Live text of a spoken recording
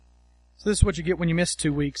So this is what you get when you miss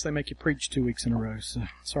 2 weeks. They make you preach 2 weeks in a row. So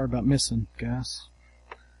sorry about missing, guys.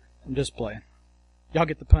 I'm just playing. Y'all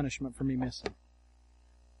get the punishment for me missing.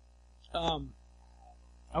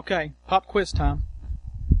 Okay, pop quiz time.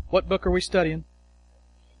 What book are we studying?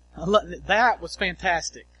 That was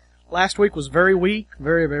fantastic. Last week was very weak.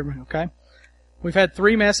 Very, okay. We've had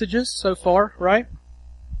 3 messages so far, right?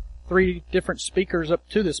 3 different speakers up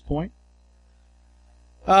to this point.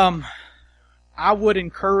 I would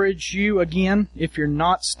encourage you again, if you're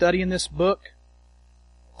not studying this book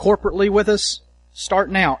corporately with us, start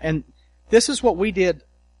now. And this is what we did.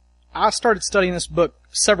 I started studying this book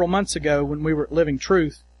several months ago when we were at Living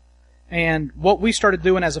Truth. And what we started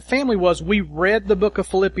doing as a family was we read the book of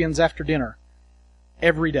Philippians after dinner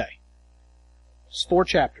every day. It's 4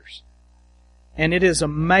 chapters. And it is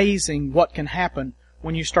amazing what can happen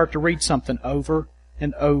when you start to read something over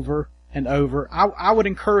and over and over. I would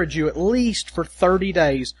encourage you, at least for 30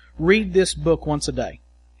 days, read this book once a day.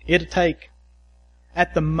 It'll take,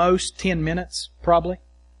 at the most, 10 minutes, probably.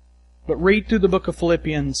 But read through the book of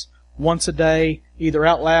Philippians once a day, either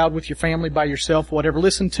out loud with your family, by yourself, whatever.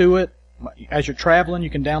 Listen to it. As you're traveling, you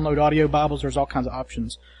can download audio Bibles. There's all kinds of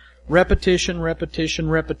options. Repetition, repetition,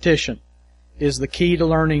 repetition is the key to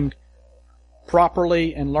learning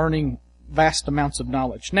properly and learning vast amounts of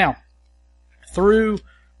knowledge. Now, through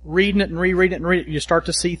reading it and rereading it and reading it, you start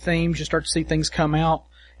to see themes, you start to see things come out,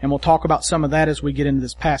 and we'll talk about some of that as we get into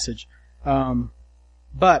this passage.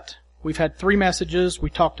 But we've had 3 messages. We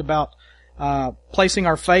talked about placing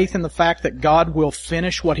our faith in the fact that God will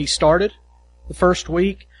finish what He started the first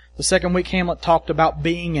week. The second week, Hamlet talked about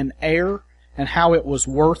being an heir and how it was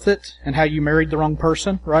worth it and how you married the wrong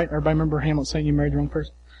person, right? Everybody remember Hamlet saying you married the wrong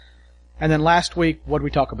person? And then last week, what did we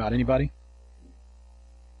talk about? Anybody?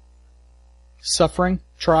 Suffering,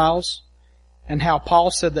 trials, and how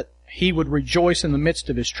Paul said that he would rejoice in the midst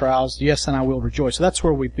of his trials. Yes, and I will rejoice. So that's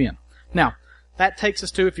where we've been. Now, that takes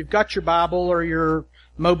us to, if you've got your Bible or your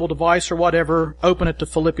mobile device or whatever, open it to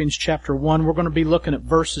Philippians chapter 1. We're going to be looking at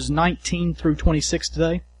verses 19 through 26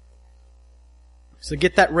 today. So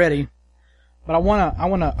get that ready. But I want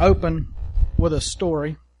to open with a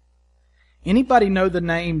story. Anybody know the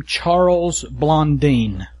name Charles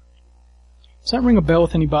Blondin? Does that ring a bell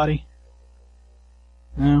with anybody?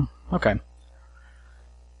 No? Okay.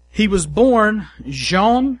 He was born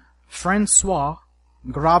Jean-François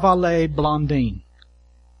Gravalet Blondin.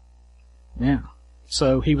 Yeah.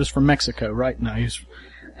 So he was from Mexico, right? No, he was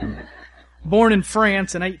born in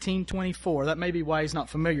France in 1824. That may be why he's not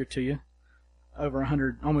familiar to you. Over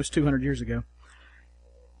 100, almost 200 years ago.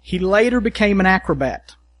 He later became an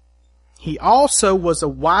acrobat. He also was a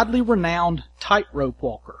widely renowned tightrope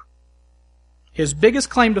walker. His biggest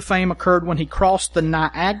claim to fame occurred when he crossed the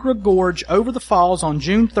Niagara Gorge over the falls on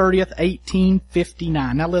June 30th,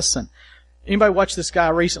 1859. Now listen, anybody watch this guy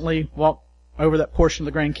recently walk over that portion of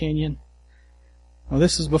the Grand Canyon? Well,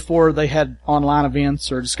 this is before they had online events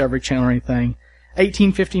or Discovery Channel or anything.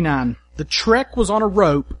 1859. The trek was on a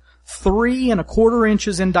rope 3 1/4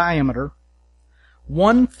 inches in diameter,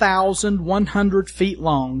 1,100 feet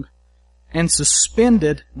long, and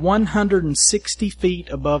suspended 160 feet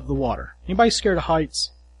above the water. Anybody scared of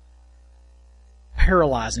heights?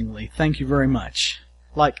 Paralyzingly. Thank you very much.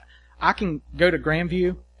 Like, I can go to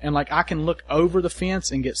Grandview and I can look over the fence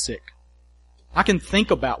and get sick. I can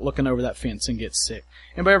think about looking over that fence and get sick.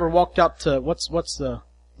 Anybody ever walked out to, what's the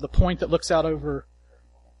point that looks out over?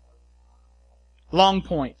 Long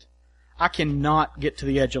Point. I cannot get to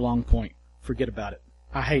the edge of Long Point. Forget about it.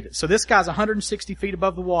 I hate it. So this guy's 160 feet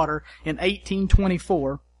above the water in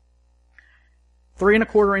 1824. 3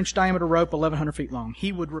 1/4 inch diameter rope, 1,100 feet long.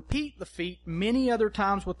 He would repeat the feat many other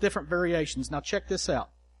times with different variations. Now check this out.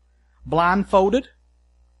 Blindfolded,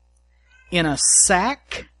 in a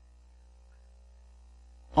sack,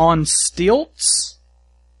 on stilts,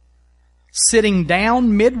 sitting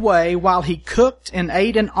down midway while he cooked and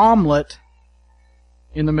ate an omelet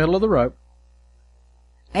in the middle of the rope,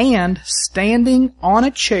 and standing on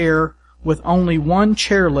a chair with only one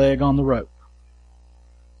chair leg on the rope.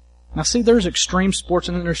 Now see, there's extreme sports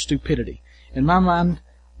and then there's stupidity. In my mind,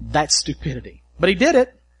 that's stupidity. But he did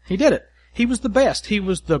it. He did it. He was the best. He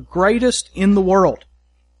was the greatest in the world.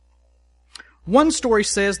 One story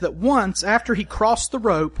says that once, after he crossed the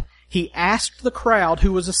rope, he asked the crowd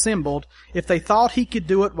who was assembled if they thought he could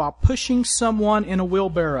do it while pushing someone in a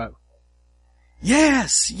wheelbarrow.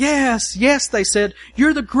 Yes, yes, yes, they said.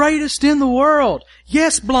 You're the greatest in the world.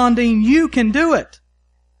 Yes, Blondin, you can do it.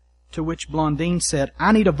 To which Blondin said,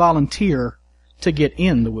 I need a volunteer to get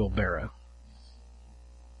in the wheelbarrow.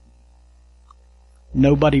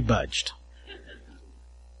 Nobody budged.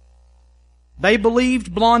 They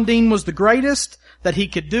believed Blondine was the greatest, that he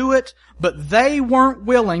could do it, but they weren't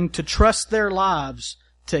willing to trust their lives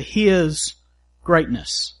to his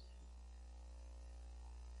greatness.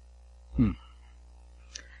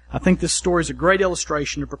 I think this story is a great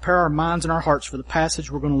illustration to prepare our minds and our hearts for the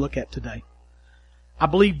passage we're going to look at today. I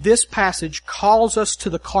believe this passage calls us to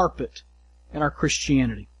the carpet in our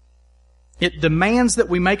Christianity. It demands that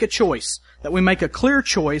we make a choice, that we make a clear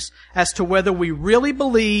choice as to whether we really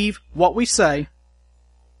believe what we say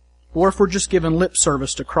or if we're just giving lip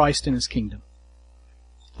service to Christ and His kingdom.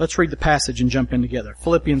 Let's read the passage and jump in together.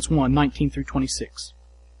 Philippians 1, 19 through 26.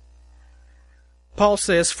 Paul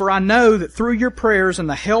says, "For I know that through your prayers and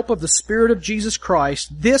the help of the Spirit of Jesus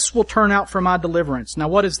Christ, this will turn out for my deliverance." Now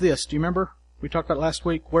what is this? Do you remember? We talked about it last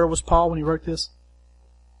week. Where was Paul when he wrote this?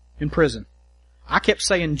 In prison. I kept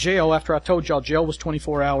saying jail after I told y'all jail was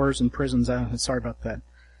 24 hours and prison's sorry about that.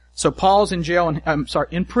 So Paul's in jail,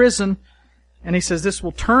 in prison, and he says, "This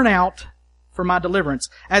will turn out for my deliverance,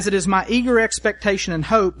 as it is my eager expectation and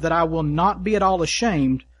hope that I will not be at all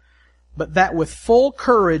ashamed, but that with full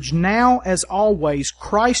courage, now as always,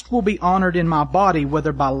 Christ will be honored in my body,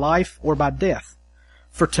 whether by life or by death.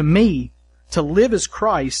 For to me, to live is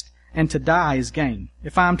Christ, and to die is gain.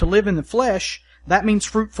 If I am to live in the flesh, that means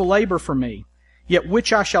fruitful labor for me. Yet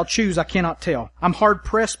which I shall choose I cannot tell. I'm hard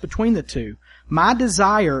pressed between the two. My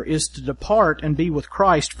desire is to depart and be with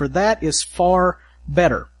Christ, for that is far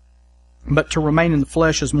better. But to remain in the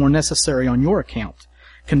flesh is more necessary on your account.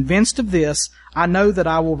 Convinced of this, I know that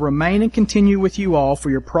I will remain and continue with you all for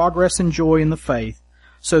your progress and joy in the faith,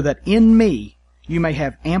 so that in me you may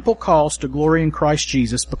have ample cause to glory in Christ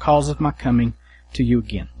Jesus because of my coming to you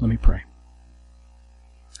again." Let me pray.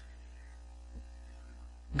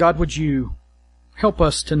 God, would you help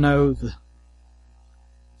us to know the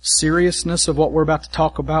seriousness of what we're about to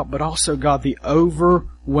talk about, but also, God, the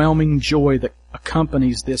overwhelming joy that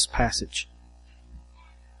accompanies this passage.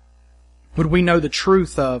 Would we know the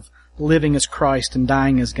truth of living as Christ and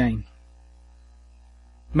dying as gain?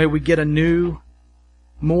 May we get a new,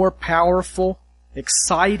 more powerful,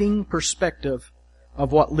 exciting perspective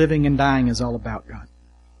of what living and dying is all about, God.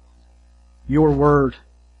 Your Word,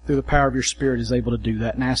 through the power of your Spirit, is able to do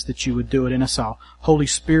that, and ask that you would do it in us all. Holy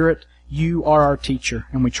Spirit, you are our teacher,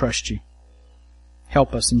 and we trust you.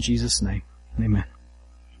 Help us in Jesus' name. Amen.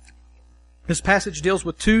 This passage deals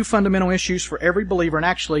with two fundamental issues for every believer, and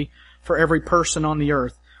actually for every person on the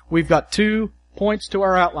earth. We've got 2 points to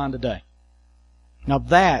our outline today. Now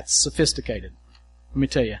that's sophisticated. Let me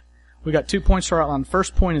tell you. We've got 2 points to our outline. The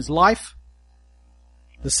first point is life.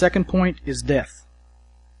 The second point is death.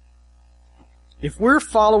 If we're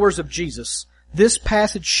followers of Jesus, this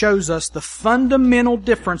passage shows us the fundamental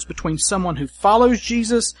difference between someone who follows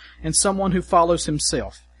Jesus and someone who follows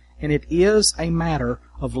himself. And it is a matter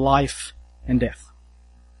of life and death.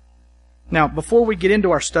 Now, before we get into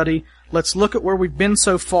our study, let's look at where we've been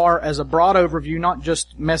so far as a broad overview, not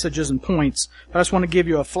just messages and points. But I just want to give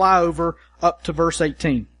you a flyover up to verse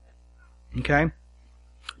 18. Okay?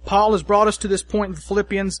 Paul has brought us to this point in the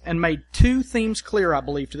Philippians and made 2 themes clear, I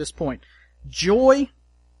believe, to this point. Joy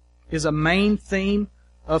is a main theme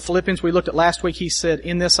of Philippians. We looked at last week. He said,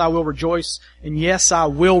 "In this I will rejoice," and yes, I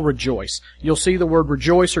will rejoice. You'll see the word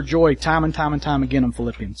rejoice or joy time and time and time again in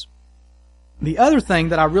Philippians. The other thing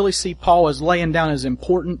that I really see Paul as laying down as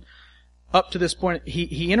important up to this point,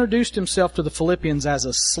 he introduced himself to the Philippians as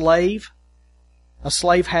a slave. A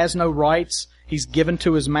slave has no rights. He's given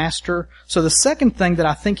to his master. So the second thing that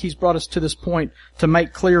I think he's brought us to this point to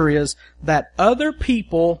make clear is that other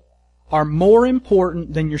people are more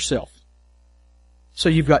important than yourself. So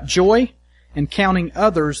you've got joy and counting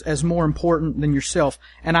others as more important than yourself.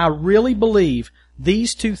 And I really believe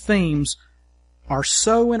these 2 themes are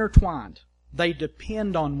so intertwined. They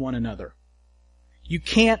depend on one another. You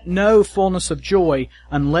can't know fullness of joy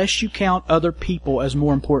unless you count other people as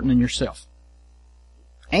more important than yourself.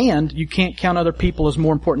 And you can't count other people as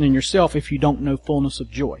more important than yourself if you don't know fullness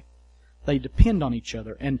of joy. They depend on each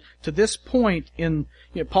other. And to this point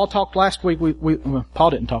Paul talked last week. Paul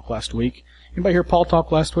didn't talk last week. Anybody hear Paul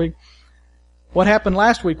talk last week? What happened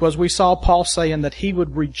last week was we saw Paul saying that he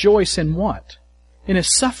would rejoice in what? In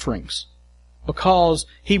his sufferings. Because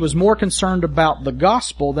he was more concerned about the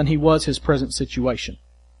gospel than he was his present situation.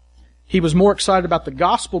 He was more excited about the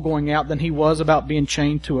gospel going out than he was about being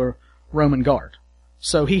chained to a Roman guard.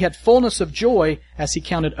 So he had fullness of joy as he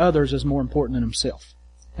counted others as more important than himself.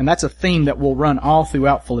 And that's a theme that will run all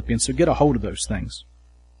throughout Philippians, so get a hold of those things.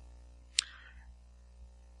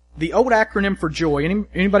 The old acronym for joy,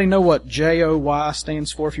 anybody know what JOY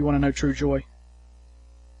stands for if you want to know true joy?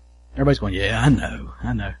 Everybody's going, yeah, I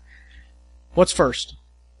know. What's first?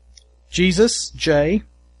 Jesus, J.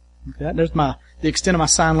 Okay, there's the extent of my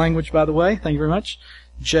sign language, by the way. Thank you very much.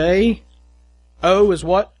 J. O is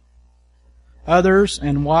what? Others.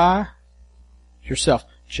 And Y? Yourself.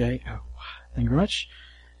 J, O, Y. Thank you very much.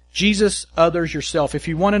 Jesus, others, yourself. If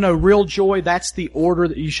you want to know real joy, that's the order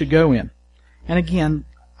that you should go in. And again,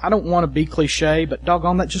 I don't want to be cliche, but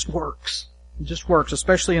doggone, that just works. It just works,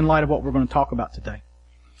 especially in light of what we're going to talk about today.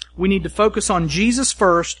 We need to focus on Jesus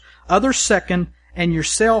first, others second, and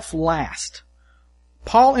yourself last.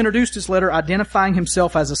 Paul introduced his letter identifying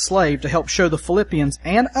himself as a slave to help show the Philippians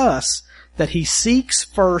and us that he seeks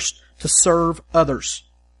first to serve others.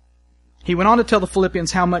 He went on to tell the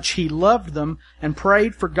Philippians how much he loved them and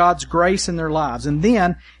prayed for God's grace in their lives. And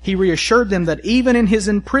then he reassured them that even in his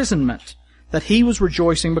imprisonment, that he was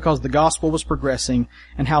rejoicing because the gospel was progressing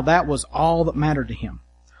and how that was all that mattered to him.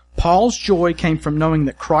 Paul's joy came from knowing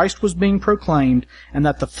that Christ was being proclaimed and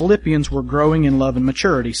that the Philippians were growing in love and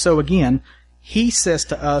maturity. So again, he says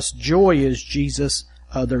to us, joy is Jesus,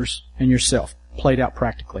 others, and yourself, played out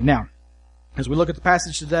practically. Now, as we look at the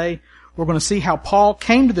passage today, we're going to see how Paul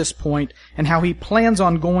came to this point and how he plans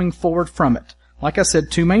on going forward from it. Like I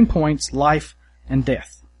said, two main points, life and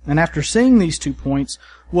death. And after seeing these 2 points,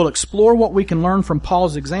 we'll explore what we can learn from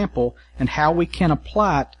Paul's example and how we can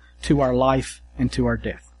apply it to our life and to our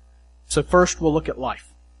death. So first, we'll look at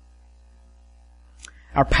life.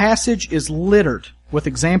 Our passage is littered with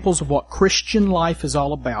examples of what Christian life is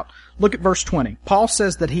all about. Look at verse 20. Paul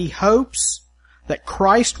says that he hopes that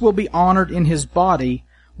Christ will be honored in his body,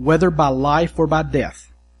 whether by life or by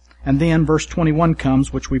death. And then verse 21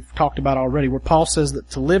 comes, which we've talked about already, where Paul says that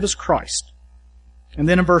to live is Christ. And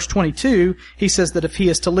then in verse 22, he says that if he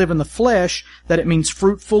is to live in the flesh, that it means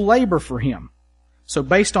fruitful labor for him. So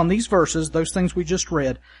based on these verses, those things we just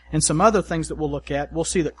read, and some other things that we'll look at, we'll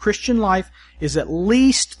see that Christian life is at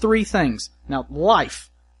least 3 things. Now,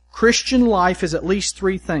 Christian life is at least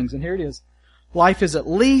 3 things. And here it is. Life is at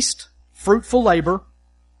least fruitful labor.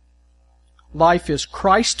 Life is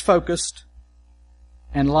Christ-focused.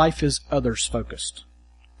 And life is others-focused.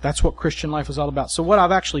 That's what Christian life is all about. So what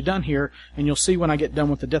I've actually done here, and you'll see when I get done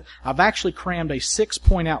with the death, I've actually crammed a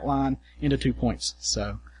 6-point outline into 2 points.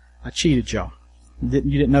 So I cheated y'all. You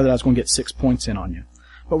didn't know that I was going to get 6 points in on you.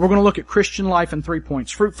 But we're going to look at Christian life in 3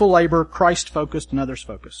 points. Fruitful labor, Christ-focused, and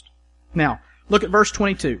others-focused. Now, look at verse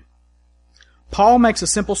 22. Paul makes a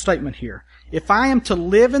simple statement here. If I am to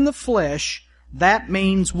live in the flesh, that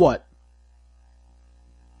means what?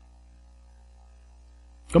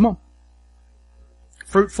 Come on.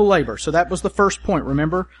 Fruitful labor. So that was the first point,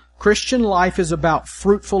 remember? Christian life is about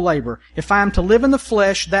fruitful labor. If I am to live in the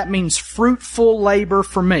flesh, that means fruitful labor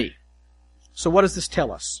for me. So what does this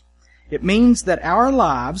tell us? It means that our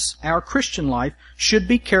lives, our Christian life, should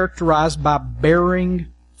be characterized by bearing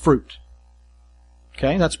fruit.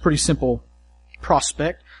 Okay, that's a pretty simple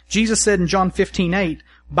prospect. Jesus said in John 15:8,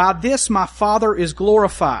 "By this my Father is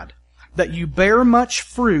glorified, that you bear much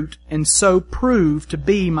fruit and so prove to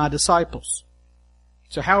be my disciples."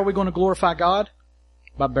 So how are we going to glorify God?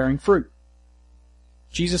 By bearing fruit.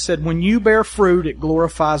 Jesus said, when you bear fruit, it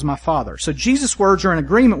glorifies my Father. So Jesus' words are in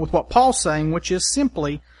agreement with what Paul's saying, which is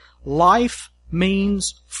simply, life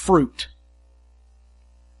means fruit.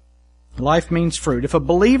 Life means fruit. If a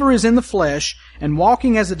believer is in the flesh and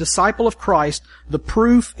walking as a disciple of Christ, the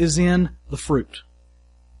proof is in the fruit.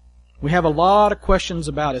 We have a lot of questions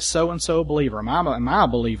about, is so-and-so a believer? Am I a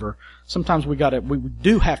believer? Sometimes we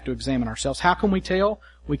do have to examine ourselves. How can we tell?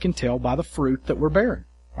 We can tell by the fruit that we're bearing.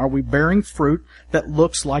 Are we bearing fruit that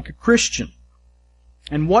looks like a Christian?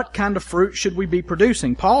 And what kind of fruit should we be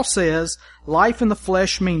producing? Paul says life in the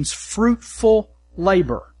flesh means fruitful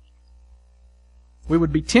labor. We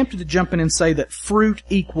would be tempted to jump in and say that fruit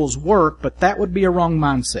equals work, but that would be a wrong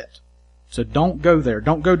mindset. So don't go there.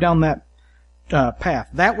 Don't go down that path.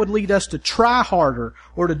 That would lead us to try harder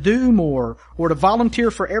or to do more or to volunteer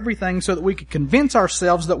for everything so that we could convince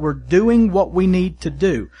ourselves that we're doing what we need to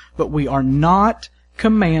do. But we are not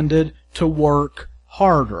commanded to work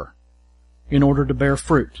harder in order to bear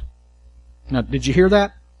fruit. Now, did you hear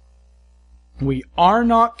that? We are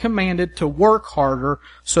not commanded to work harder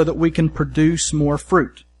so that we can produce more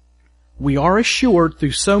fruit. We are assured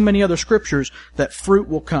through so many other scriptures that fruit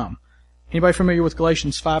will come. Anybody familiar with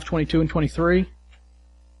Galatians 5:22 and 23?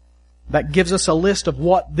 That gives us a list of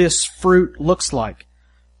what this fruit looks like.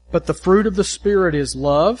 But the fruit of the Spirit is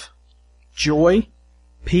love, joy,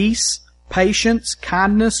 peace, patience,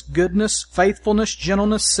 kindness, goodness, faithfulness,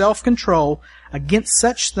 gentleness, self-control. Against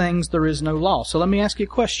such things there is no law. So let me ask you a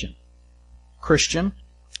question. Christian,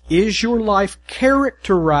 is your life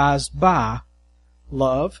characterized by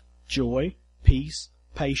love, joy, peace,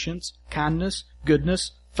 patience, kindness,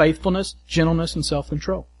 goodness, faithfulness, gentleness, and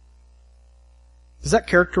self-control. Does that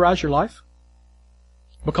characterize your life?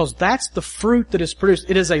 Because that's the fruit that is produced.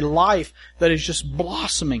 It is a life that is just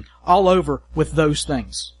blossoming all over with those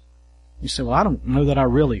things. You say, well, I don't know that I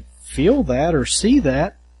really feel that or see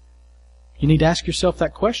that. You need to ask yourself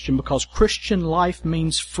that question, because Christian life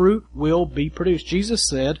means fruit will be produced. Jesus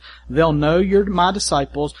said, they'll know you're my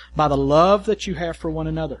disciples by the love that you have for one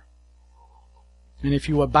another. And if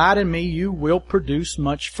you abide in me, you will produce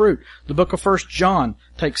much fruit. The book of 1 John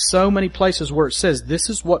takes so many places where it says this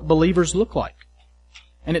is what believers look like.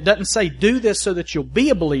 And it doesn't say do this so that you'll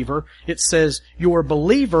be a believer. It says you're a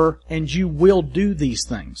believer and you will do these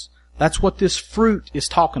things. That's what this fruit is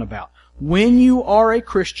talking about. When you are a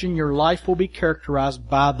Christian, your life will be characterized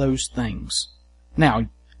by those things. Now,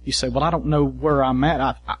 you say, well, I don't know where I'm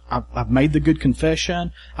at. I've made the good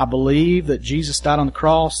confession. I believe that Jesus died on the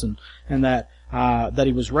cross and that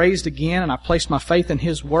He was raised again, and I placed my faith in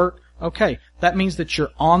His work. Okay, that means that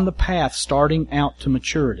you're on the path starting out to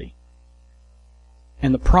maturity.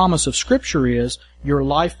 And the promise of Scripture is your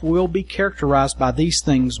life will be characterized by these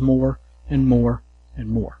things more and more and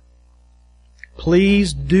more.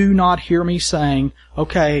 Please do not hear me saying,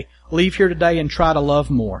 okay, leave here today and try to love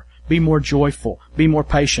more. Be more joyful. Be more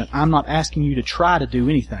patient. I'm not asking you to try to do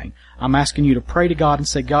anything. I'm asking you to pray to God and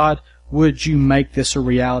say, God, would you make this a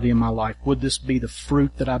reality in my life? Would this be the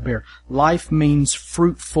fruit that I bear? Life means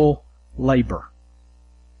fruitful labor.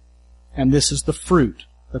 And this is the fruit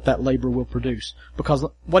that labor will produce. Because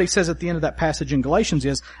what he says at the end of that passage in Galatians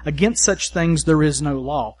is, against such things there is no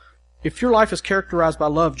law. If your life is characterized by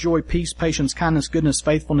love, joy, peace, patience, kindness, goodness,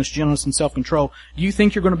 faithfulness, gentleness, and self-control, do you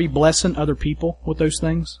think you're going to be blessing other people with those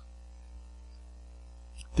things?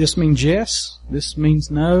 This means yes. This means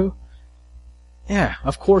no. Yeah,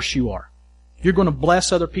 of course you are. You're going to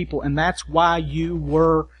bless other people, and that's why you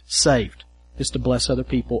were saved, is to bless other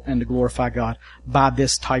people and to glorify God by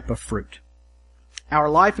this type of fruit. Our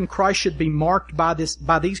life in Christ should be marked by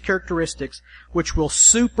these characteristics, which will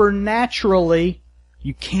supernaturally,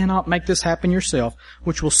 you cannot make this happen yourself,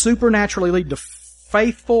 which will supernaturally lead to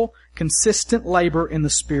faithful, consistent labor in the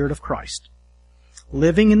Spirit of Christ.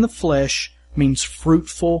 Living in the flesh means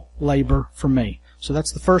fruitful labor for me. So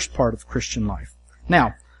that's the first part of Christian life.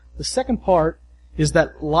 Now, the second part is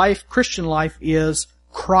that Christian life is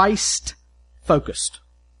Christ-focused.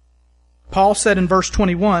 Paul said in verse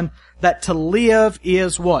 21 that to live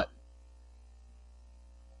is what?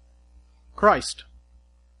 Christ.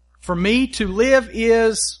 For me, to live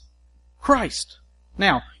is Christ.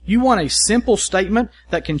 Now, you want a simple statement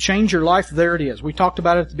that can change your life? There it is. We talked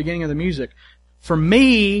about it at the beginning of the music. For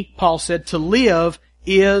me, Paul said, to live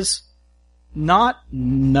is not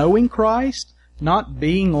knowing Christ, not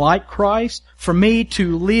being like Christ. For me,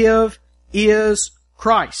 to live is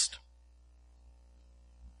Christ.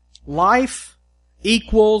 Life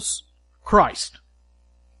equals Christ.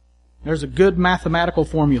 There's a good mathematical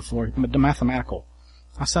formula for it. Mathematical.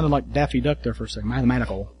 I sounded like Daffy Duck there for a second.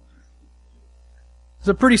 Mathematical. It's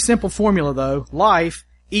a pretty simple formula, though. Life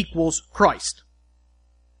equals Christ.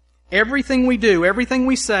 Everything we do, everything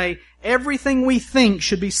we say, everything we think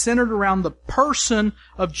should be centered around the person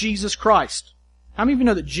of Jesus Christ. How many of you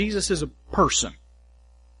know that Jesus is a person?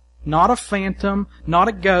 Not a phantom, not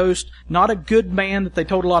a ghost, not a good man that they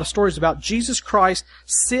told a lot of stories about. Jesus Christ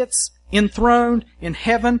sits enthroned in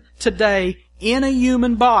heaven today in a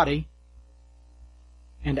human body,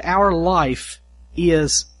 and our life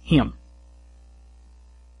is Him.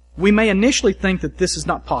 We may initially think that this is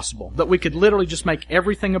not possible, that we could literally just make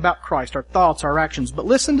everything about Christ, our thoughts, our actions. But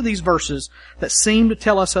listen to these verses that seem to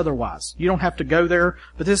tell us otherwise. You don't have to go there,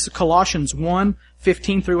 but this is Colossians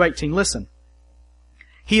 1:15 through 18. Listen.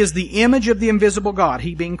 He is the image of the invisible God,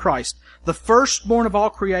 He being Christ, the firstborn of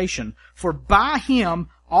all creation. For by Him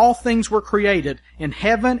all things were created, in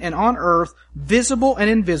heaven and on earth, visible and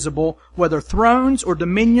invisible, whether thrones or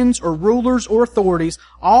dominions or rulers or authorities,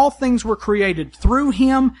 all things were created through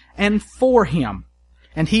Him and for Him.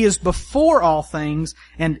 And He is before all things,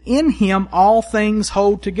 and in Him all things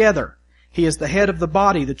hold together. He is the head of the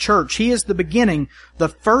body, the church. He is the beginning, the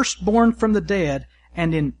firstborn from the dead,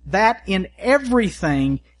 and in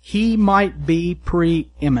everything He might be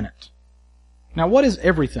preeminent. Now, what is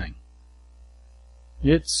everything?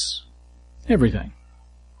 It's everything.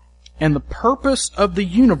 And the purpose of the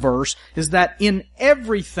universe is that in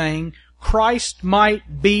everything Christ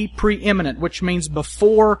might be preeminent, which means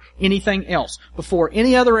before anything else. Before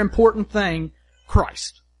any other important thing,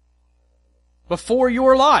 Christ. Before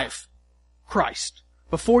your life, Christ.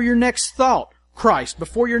 Before your next thought, Christ.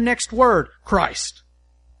 Before your next word, Christ.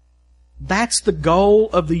 That's the goal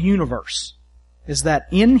of the universe, is that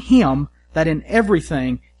in Him that in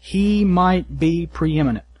everything He might be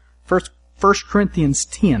preeminent. 1 Corinthians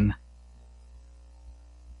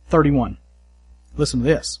 10:31. Listen to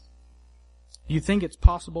this. You think it's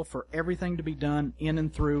possible for everything to be done in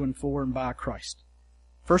and through and for and by Christ.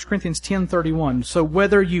 1 Corinthians 10:31. So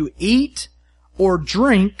whether you eat or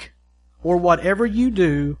drink or whatever you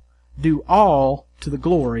do, do all to the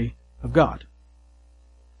glory of God.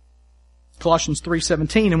 Colossians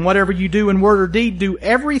 3:17. And whatever you do in word or deed, do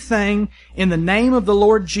everything in the name of the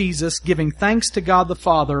Lord Jesus, giving thanks to God the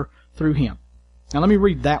Father through Him. Now let me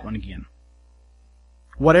read that one again.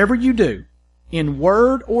 Whatever you do, in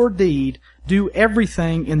word or deed, do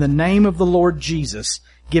everything in the name of the Lord Jesus,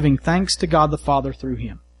 giving thanks to God the Father through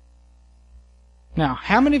Him. Now,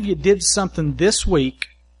 how many of you did something this week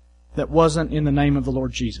that wasn't in the name of the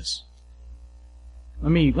Lord Jesus?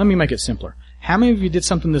 Let me make it simpler. How many of you did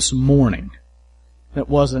something this morning that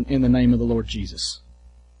wasn't in the name of the Lord Jesus?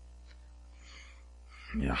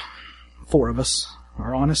 Yeah, 4 of us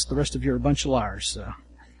are honest. The rest of you are a bunch of liars. So.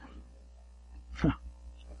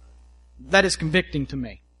 That is convicting to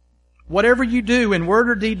me. Whatever you do in word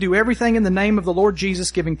or deed, do everything in the name of the Lord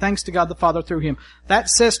Jesus, giving thanks to God the Father through Him. That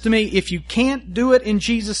says to me, if you can't do it in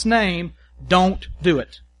Jesus' name, don't do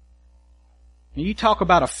it. And you talk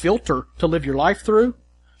about a filter to live your life through.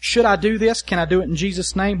 Should I do this? Can I do it in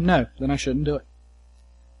Jesus' name? No, then I shouldn't do it.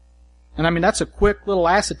 And I mean, that's a quick little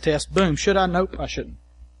acid test. Boom. Should I? Nope, I shouldn't.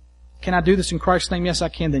 Can I do this in Christ's name? Yes, I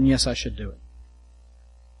can. Then yes, I should do it.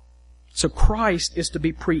 So Christ is to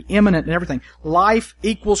be preeminent in everything. Life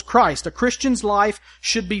equals Christ. A Christian's life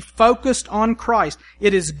should be focused on Christ.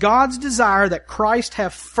 It is God's desire that Christ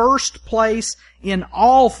have first place in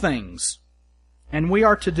all things. And we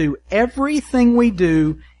are to do everything we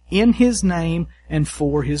do in His name and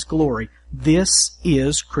for His glory. This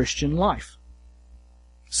is Christian life.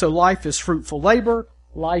 So life is fruitful labor,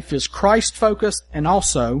 life is Christ-focused, and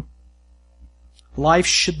also life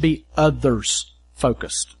should be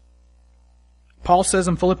others-focused. Paul says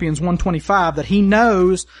in Philippians 1:25 that he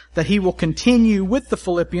knows that he will continue with the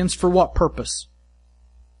Philippians for what purpose?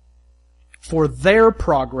 For their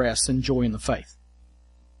progress and joy in the faith.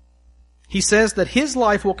 He says that his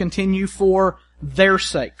life will continue for their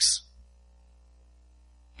sakes.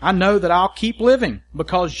 I know that I'll keep living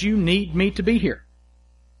because you need me to be here.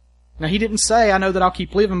 Now, he didn't say, I know that I'll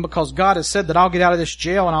keep living because God has said that I'll get out of this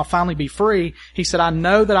jail and I'll finally be free. He said, I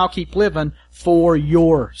know that I'll keep living for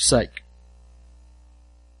your sake.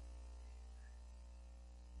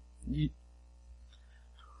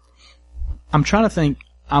 I'm trying to think.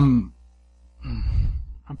 I'm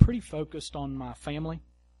pretty focused on my family,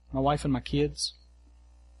 my wife and my kids.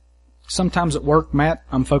 Sometimes at work, Matt,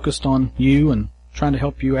 I'm focused on you and trying to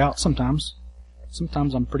help you out sometimes.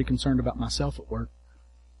 Sometimes I'm pretty concerned about myself at work.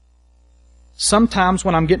 Sometimes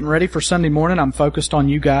when I'm getting ready for Sunday morning, I'm focused on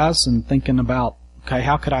you guys and thinking about, okay,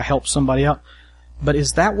 how could I help somebody out? But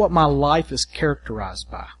is that what my life is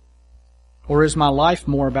characterized by? Or is my life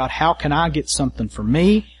more about how can I get something for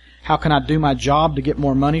me? How can I do my job to get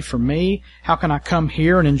more money for me? How can I come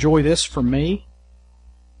here and enjoy this for me?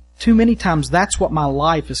 Too many times that's what my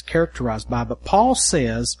life is characterized by. But Paul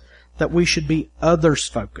says that we should be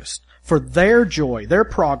others-focused for their joy, their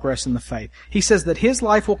progress in the faith. He says that his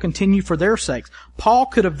life will continue for their sakes. Paul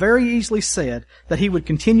could have very easily said that he would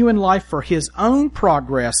continue in life for his own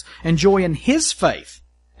progress and joy in his faith.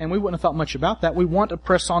 And we wouldn't have thought much about that. We want to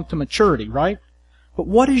press on to maturity, right? But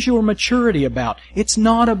what is your maturity about? It's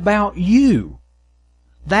not about you.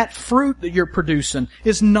 That fruit that you're producing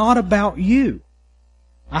is not about you.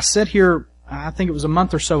 I said here, I think it was a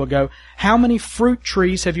month or so ago, how many fruit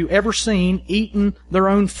trees have you ever seen eating their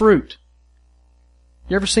own fruit?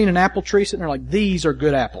 You ever seen an apple tree sitting there like, these are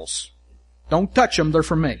good apples. Don't touch them, they're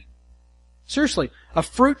for me. Seriously, a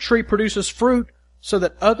fruit tree produces fruit so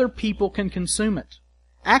that other people can consume it.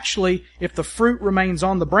 Actually, if the fruit remains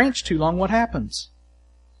on the branch too long, what happens?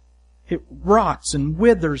 It rots and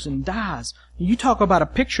withers and dies. You talk about a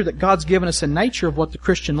picture that God's given us in nature of what the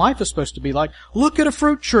Christian life is supposed to be like. Look at a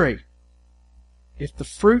fruit tree. If the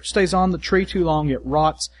fruit stays on the tree too long, it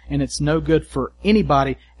rots and it's no good for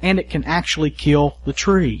anybody, and it can actually kill the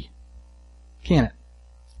tree. Can it?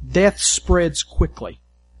 Death spreads quickly,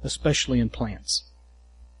 especially in plants.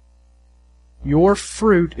 Your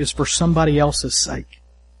fruit is for somebody else's sake.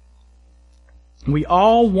 We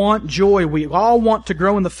all want joy. We all want to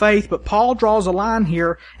grow in the faith, but Paul draws a line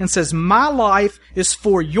here and says, my life is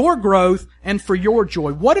for your growth and for your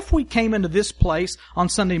joy. What if we came into this place on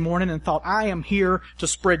Sunday morning and thought, I am here to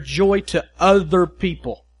spread joy to other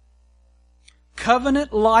people?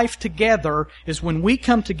 Covenant life together is when we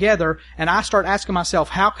come together and I start asking myself,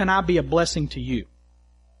 how can I be a blessing to you?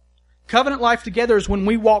 Covenant life together is when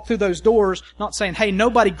we walk through those doors, not saying, hey,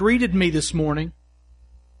 nobody greeted me this morning,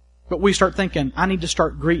 but we start thinking, I need to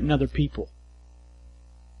start greeting other people.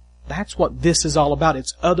 That's what this is all about.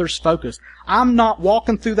 It's others focused. I'm not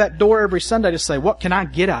walking through that door every Sunday to say, what can I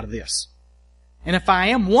get out of this? And if I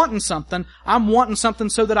am wanting something, I'm wanting something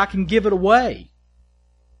so that I can give it away.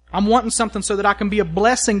 I'm wanting something so that I can be a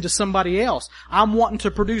blessing to somebody else. I'm wanting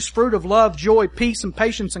to produce fruit of love, joy, peace, and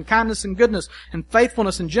patience, and kindness, and goodness, and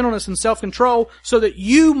faithfulness, and gentleness, and self-control, so that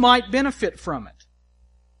you might benefit from it.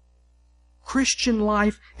 Christian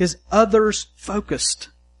life is others-focused.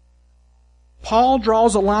 Paul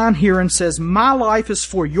draws a line here and says, my life is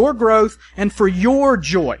for your growth and for your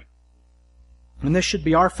joy. And this should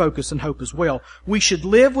be our focus and hope as well. We should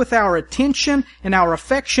live with our attention and our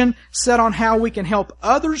affection set on how we can help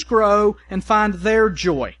others grow and find their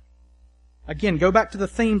joy. Again, go back to the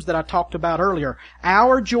themes that I talked about earlier.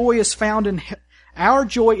 Our joy is found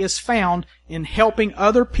in helping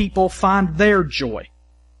other people find their joy.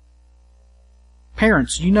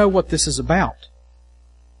 Parents, you know what this is about.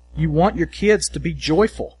 You want your kids to be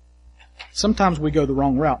joyful. Sometimes we go the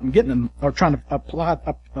wrong route and getting them or trying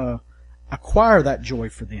to acquire that joy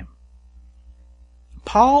for them.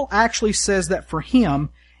 Paul actually says that for him,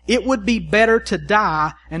 it would be better to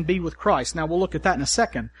die and be with Christ. Now we'll look at that in a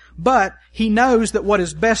second. But he knows that what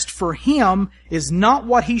is best for him is not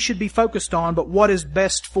what he should be focused on, but what is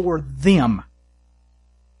best for them.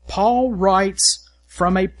 Paul writes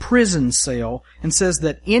from a prison cell and says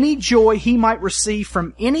that any joy he might receive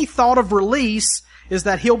from any thought of release is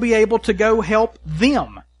that he'll be able to go help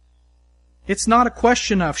them. It's not a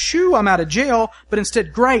question of, shoo, I'm out of jail, but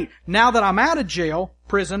instead, great, now that I'm out of jail,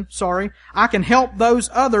 I can help those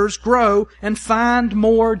others grow and find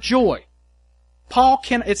more joy.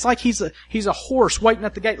 It's like he's a horse waiting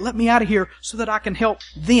at the gate. Let me out of here so that I can help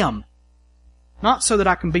them. Not so that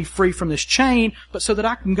I can be free from this chain, but so that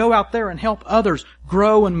I can go out there and help others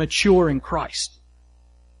grow and mature in Christ.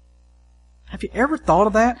 Have you ever thought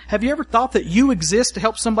of that? Have you ever thought that you exist to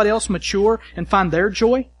help somebody else mature and find their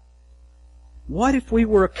joy? What if we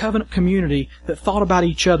were a covenant community that thought about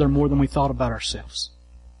each other more than we thought about ourselves?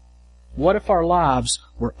 What if our lives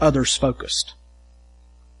were others-focused?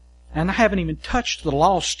 And I haven't even touched the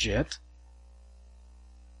lost yet.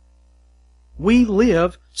 We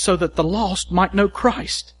live so that the lost might know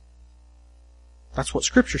Christ. That's what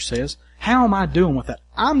Scripture says. How am I doing with that?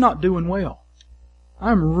 I'm not doing well.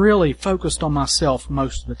 I'm really focused on myself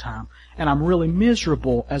most of the time, and I'm really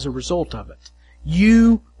miserable as a result of it.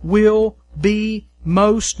 You will be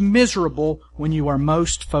most miserable when you are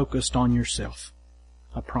most focused on yourself.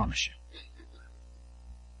 I promise you.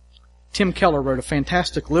 Tim Keller wrote a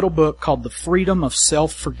fantastic little book called The Freedom of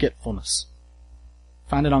Self-Forgetfulness.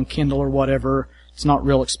 Find it on Kindle or whatever. It's not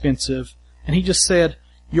real expensive. And he just said,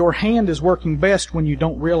 your hand is working best when you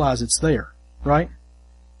don't realize it's there, right?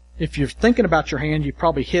 If you're thinking about your hand, you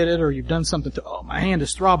probably hit it or you've done something to, oh, my hand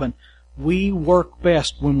is throbbing. We work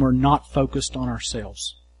best when we're not focused on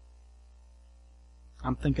ourselves.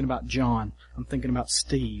 I'm thinking about John. I'm thinking about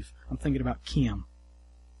Steve. I'm thinking about Kim.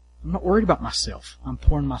 I'm not worried about myself. I'm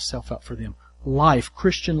pouring myself out for them. Life,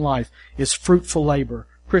 Christian life, is fruitful labor.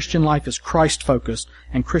 Christian life is Christ-focused.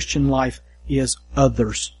 And Christian life is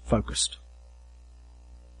others-focused.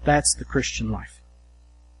 That's the Christian life.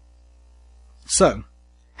 So,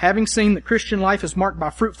 having seen that Christian life is marked by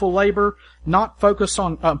fruitful labor, not focus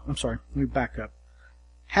on... let me back up.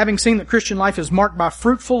 Having seen that Christian life is marked by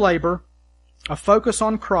fruitful labor, a focus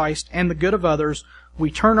on Christ and the good of others,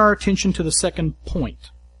 we turn our attention to the second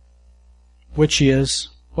point, which is...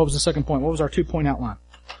 What was the second point? What was our 2-point outline?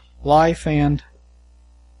 Life and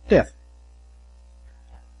death.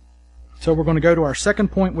 So we're going to go to our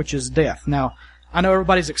second point, which is death. Now, I know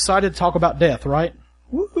everybody's excited to talk about death, right?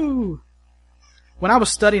 Woo! When I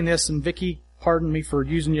was studying this, and Vicki, pardon me for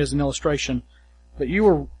using you as an illustration, but you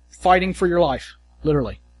were fighting for your life,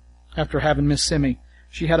 literally, after having Miss Simi.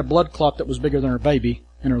 She had a blood clot that was bigger than her baby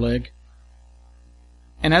in her leg.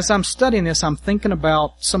 And as I'm studying this, I'm thinking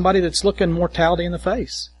about somebody that's looking mortality in the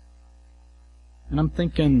face. And I'm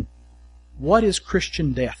thinking, what is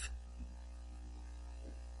Christian death?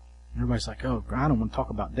 And everybody's like, oh, I don't want to talk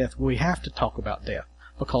about death. Well, we have to talk about death.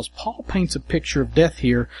 Because Paul paints a picture of death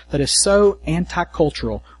here that is so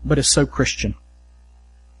anti-cultural, but is so Christian.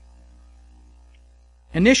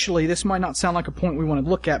 Initially, this might not sound like a point we want to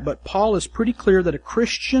look at, but Paul is pretty clear that a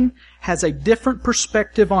Christian has a different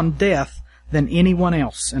perspective on death than anyone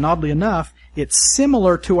else. And oddly enough, it's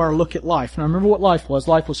similar to our look at life. Now remember what life was.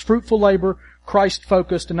 Life was fruitful labor,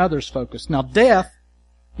 Christ-focused, and others-focused. Now death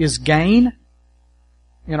is gain.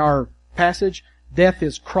 In our passage, death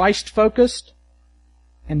is Christ-focused.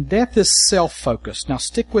 and death is self-focused. Now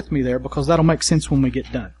stick with me there because that'll make sense when we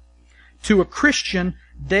get done. To a Christian,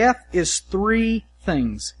 death is three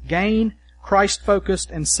things: gain,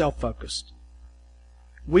 Christ-focused, and self-focused.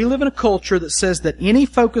 We live in a culture that says that any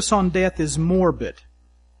focus on death is morbid.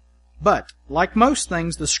 But, like most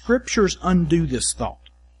things, the Scriptures undo this thought.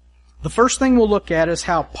 The first thing we'll look at is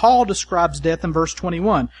how Paul describes death in verse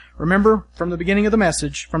 21. Remember, from the beginning of the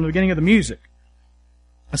message, from the beginning of the music,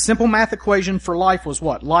 a simple math equation for life was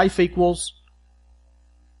what? Life equals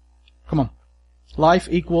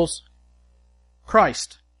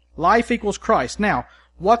Christ. Life equals Christ. Now,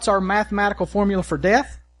 what's our mathematical formula for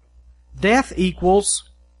death? Death equals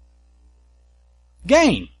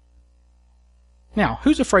gain. Now,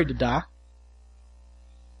 who's afraid to die?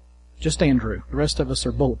 Just Andrew. The rest of us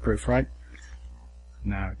are bulletproof, right?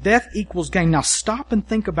 No. Death equals gain. Now stop and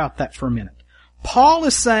think about that for a minute. Paul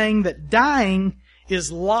is saying that dying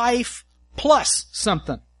is life plus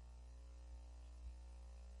something.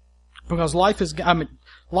 Because life is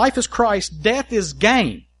Christ, death is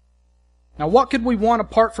gain. Now what could we want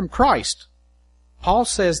apart from Christ? Paul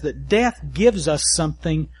says that death gives us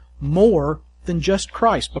something more than just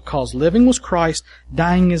Christ, because living was Christ,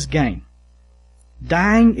 dying is gain.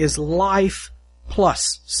 Dying is life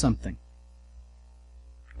plus something.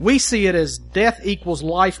 We see it as death equals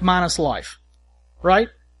life minus life. Right?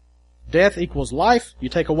 Death equals life. You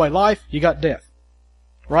take away life, you got death.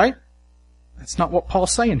 Right? That's not what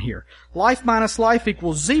Paul's saying here. Life minus life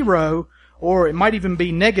equals zero, or it might even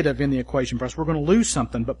be negative in the equation for us. We're going to lose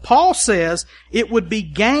something. But Paul says it would be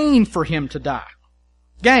gain for him to die.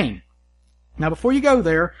 Gain. Now before you go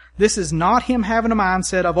there, this is not him having a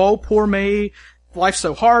mindset of, oh, poor me, life's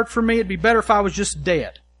so hard for me, it'd be better if I was just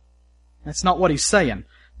dead. That's not what he's saying.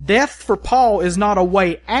 Death for Paul is not a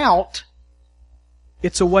way out,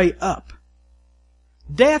 it's a way up.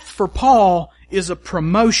 Death for Paul is a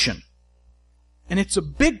promotion. And it's a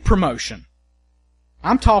big promotion.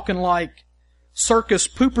 I'm talking like circus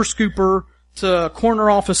pooper scooper to corner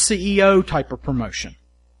office CEO type of promotion.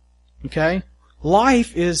 Okay?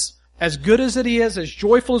 Life is as good as it is, as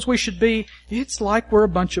joyful as we should be, it's like we're a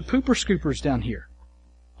bunch of pooper scoopers down here.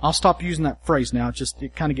 I'll stop using that phrase now.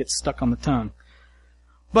 It kind of gets stuck on the tongue.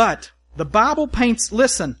 But the Bible paints,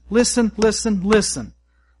 listen. The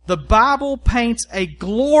Bible paints a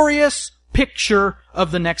glorious picture of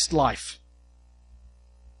the next life.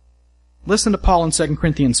 Listen to Paul in 2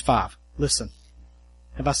 Corinthians 5. Listen.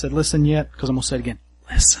 Have I said listen yet? Because I'm going to say it again.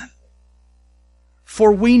 Listen.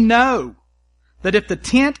 For we know that if the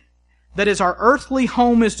tent that is our earthly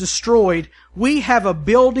home is destroyed, we have a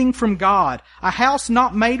building from God, a house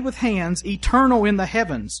not made with hands, eternal in the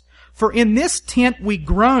heavens. For in this tent we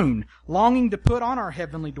groan, longing to put on our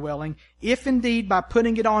heavenly dwelling, if indeed by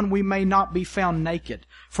putting it on we may not be found naked.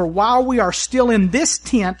 For while we are still in this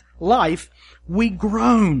tent, life, we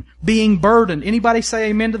groan, being burdened. Anybody say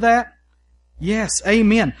amen to that? Yes,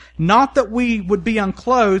 amen. Not that we would be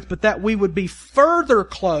unclothed, but that we would be further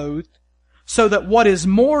clothed, so that what is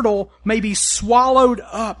mortal may be swallowed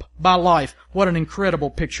up by life. What an incredible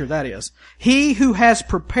picture that is. He who has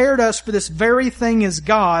prepared us for this very thing is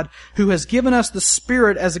God, who has given us the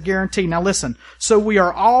Spirit as a guarantee. Now listen, so we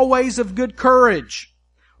are always of good courage.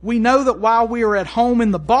 We know that while we are at home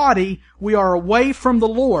in the body, we are away from the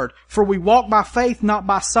Lord, for we walk by faith, not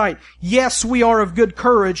by sight. Yes, we are of good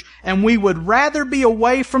courage, and we would rather be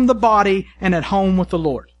away from the body and at home with the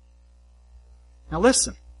Lord. Now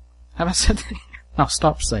listen. Have I said that? I'll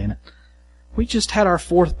stop saying it. We just had our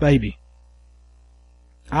fourth baby.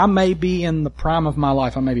 I may be in the prime of my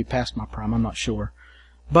life. I may be past my prime. I'm not sure.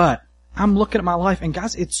 But I'm looking at my life, and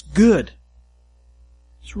guys, it's good.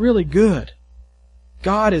 It's really good.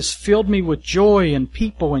 God has filled me with joy and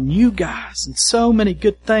people and you guys and so many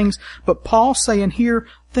good things. But Paul's saying here,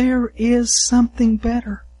 there is something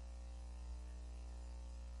better.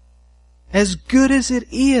 As good as it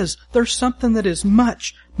is, there's something that is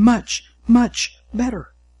much, much, much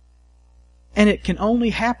better. And it can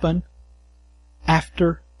only happen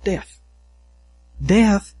after death.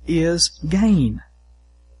 Death is gain.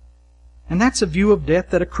 And that's a view of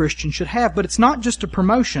death that a Christian should have. But it's not just a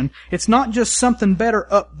promotion. It's not just something better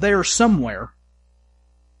up there somewhere.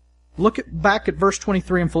 Look back at verse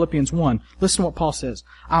 23 in Philippians 1. Listen to what Paul says.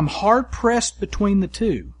 I'm hard pressed between the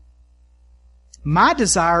two. My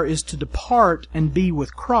desire is to depart and be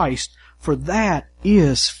with Christ, for that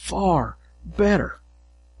is far better.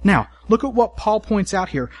 Now, look at what Paul points out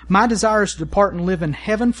here. My desire is to depart and live in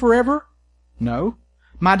heaven forever? No.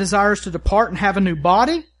 My desire is to depart and have a new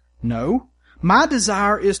body? No. My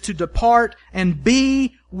desire is to depart and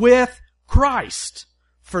be with Christ,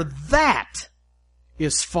 for that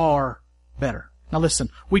is far better. Now listen,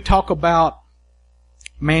 we talk about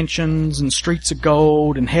mansions and streets of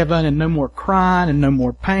gold and heaven and no more crying and no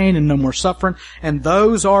more pain and no more suffering, and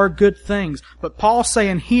those are good things. But Paul's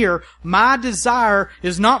saying here, my desire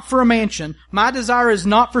is not for a mansion. My desire is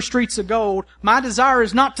not for streets of gold. My desire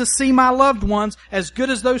is not to see my loved ones, as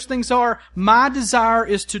good as those things are. My desire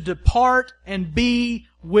is to depart and be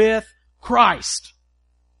with Christ.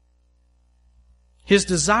 His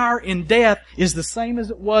desire in death is the same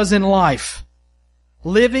as it was in life.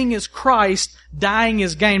 Living is Christ, dying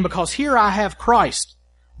is gain, because here I have Christ.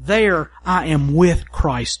 There I am with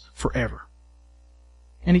Christ forever.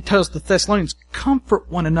 And he tells the Thessalonians, comfort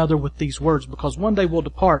one another with these words, because one day we'll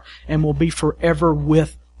depart and we'll be forever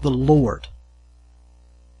with the Lord.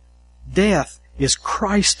 Death is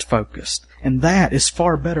Christ-focused, and that is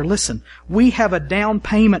far better. Listen, we have a down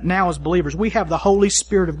payment now as believers. We have the Holy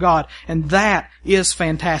Spirit of God, and that is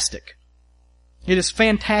fantastic. It is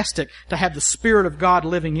fantastic to have the Spirit of God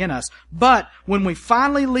living in us. But when we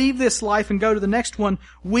finally leave this life and go to the next one,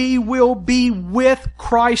 we will be with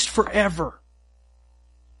Christ forever.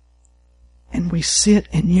 And we sit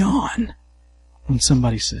and yawn when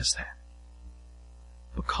somebody says that.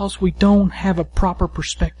 Because we don't have a proper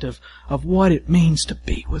perspective of what it means to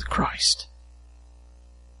be with Christ.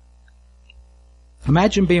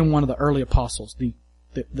 Imagine being one of the early apostles, the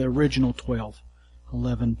original 12,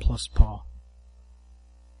 11 plus Paul.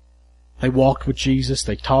 They walked with Jesus.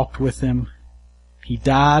 They talked with Him. He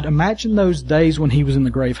died. Imagine those days when He was in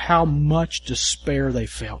the grave, how much despair they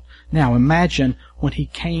felt. Now imagine when He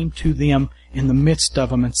came to them in the midst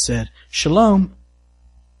of them and said, Shalom.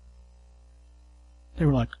 They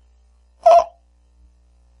were like, oh,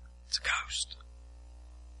 it's a ghost.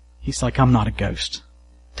 He's like, I'm not a ghost.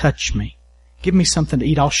 Touch me. Give me something to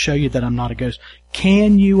eat. I'll show you that I'm not a ghost.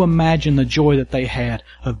 Can you imagine the joy that they had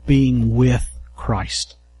of being with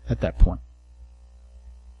Christ at that point?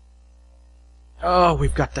 Oh,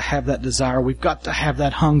 we've got to have that desire. We've got to have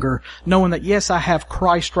that hunger, knowing that, yes, I have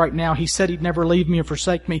Christ right now. He said He'd never leave me or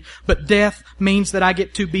forsake me, but death means that I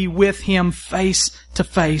get to be with Him face to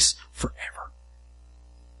face forever.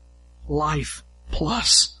 Life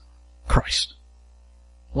plus Christ.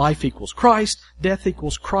 Life equals Christ. Death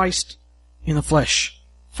equals Christ in the flesh,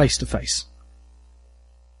 face to face.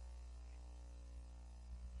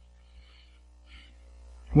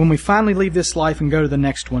 When we finally leave this life and go to the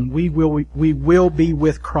next one, we will be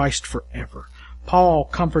with Christ forever. Paul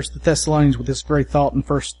comforts the Thessalonians with this very thought in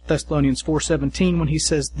 1 Thessalonians 4:17 when he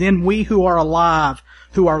says, Then we who are alive,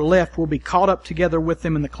 who are left, will be caught up together with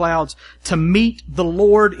them in the clouds to meet the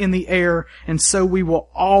Lord in the air, and so we will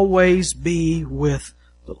always be with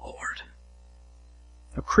the Lord.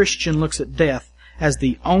 A Christian looks at death as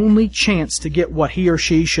the only chance to get what he or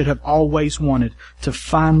she should have always wanted, to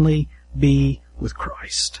finally be with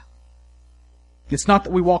Christ. It's not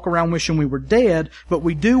that we walk around wishing we were dead, but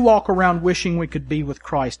we do walk around wishing we could be with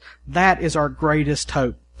Christ. That is our greatest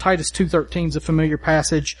hope. Titus 2:13 is a familiar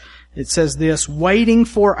passage. It says this, waiting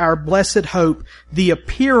for our blessed hope, the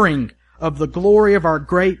appearing of the glory of our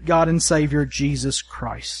great God and Savior, Jesus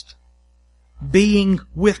Christ. Being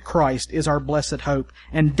with Christ is our blessed hope.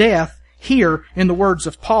 And death, here, in the words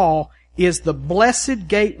of Paul, is the blessed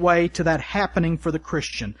gateway to that happening for the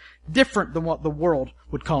Christian. Different than what the world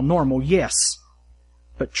would call normal, yes,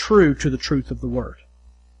 but true to the truth of the Word.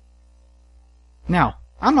 Now,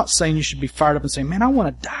 I'm not saying you should be fired up and say, man, I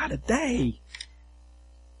want to die today.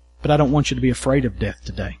 But I don't want you to be afraid of death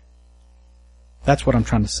today. That's what I'm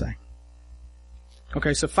trying to say.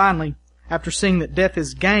 Okay, so finally, after seeing that death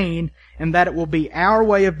is gain and that it will be our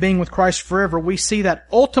way of being with Christ forever, we see that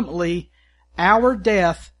ultimately our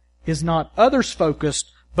death is not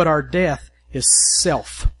others-focused, but our death is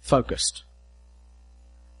self-focused.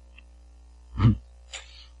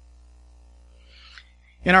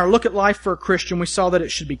 In our look at life for a Christian, we saw that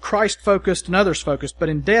it should be Christ-focused and others-focused, but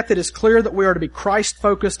in death it is clear that we are to be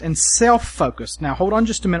Christ-focused and self-focused. Now hold on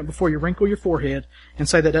just a minute before you wrinkle your forehead and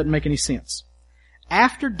say that doesn't make any sense.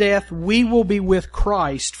 After death, we will be with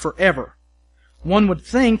Christ forever. One would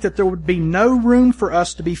think that there would be no room for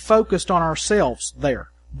us to be focused on ourselves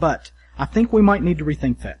there, but I think we might need to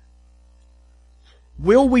rethink that.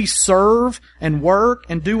 Will we serve and work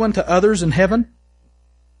and do unto others in heaven?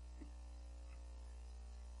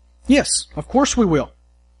 Yes, of course we will.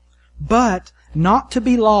 But not to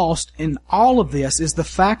be lost in all of this is the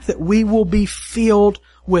fact that we will be filled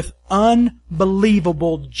with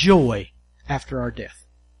unbelievable joy after our death.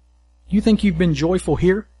 You think you've been joyful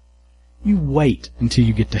here? You wait until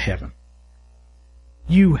you get to heaven.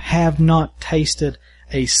 You have not tasted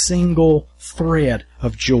a single thread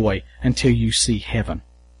of joy until you see heaven.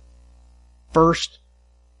 First,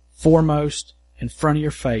 foremost, in front of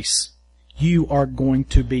your face, you are going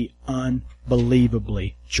to be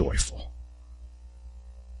unbelievably joyful.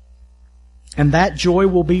 And that joy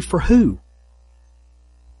will be for who?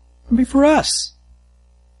 It'll be for us.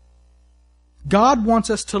 God wants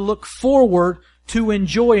us to look forward to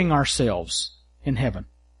enjoying ourselves in heaven.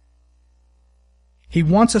 He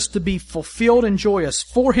wants us to be fulfilled and joyous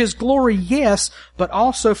for His glory, yes, but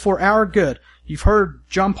also for our good. You've heard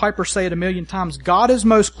John Piper say it 1,000,000 times. God is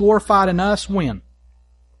most glorified in us when?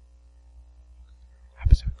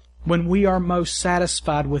 When we are most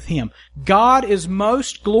satisfied with Him. God is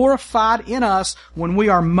most glorified in us when we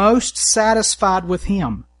are most satisfied with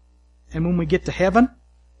Him. And when we get to heaven,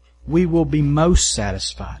 we will be most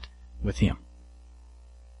satisfied with Him.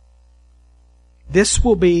 This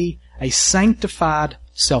will be a sanctified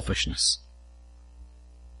selfishness.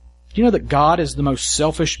 Do you know that God is the most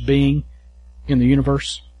selfish being in the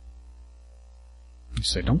universe? You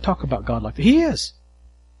say, don't talk about God like that. He is.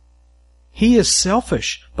 He is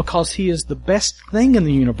selfish because He is the best thing in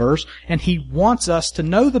the universe, and He wants us to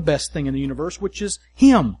know the best thing in the universe, which is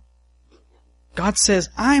Him. God says,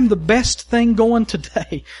 I am the best thing going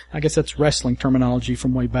today. I guess that's wrestling terminology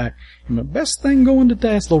from way back. I'm the best thing going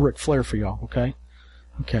today. That's a little Ric Flair for y'all, okay?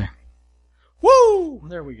 Okay. Woo!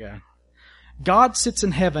 There we go. God sits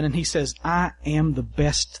in heaven and He says, I am the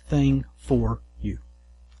best thing for you.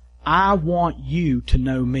 I want you to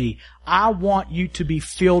know me. I want you to be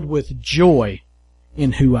filled with joy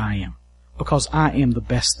in who I am, because I am the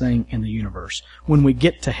best thing in the universe. When we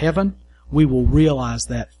get to heaven, we will realize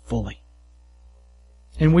that fully.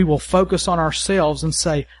 And we will focus on ourselves and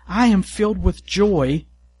say, I am filled with joy,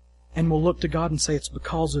 and we'll look to God and say, it's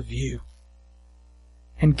because of you.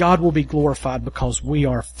 And God will be glorified because we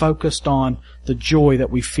are focused on the joy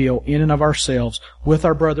that we feel in and of ourselves with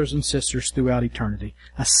our brothers and sisters throughout eternity.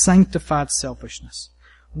 A sanctified selfishness.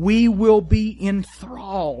 We will be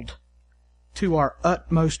enthralled to our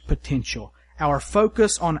utmost potential. Our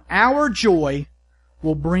focus on our joy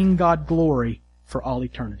will bring God glory for all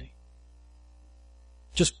eternity.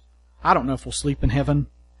 I don't know if we'll sleep in heaven.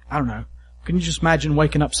 I don't know. Can you just imagine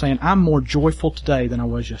waking up saying, I'm more joyful today than I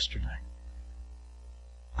was yesterday?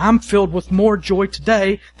 I'm filled with more joy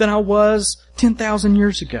today than I was 10,000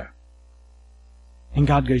 years ago. And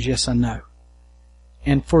God goes, yes, I know.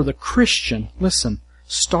 And for the Christian, listen,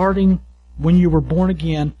 starting when you were born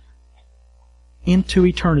again into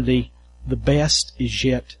eternity, the best is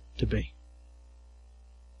yet to be.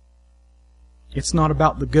 It's not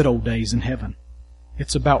about the good old days in heaven.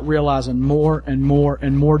 It's about realizing more and more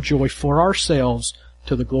and more joy for ourselves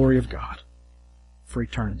to the glory of God for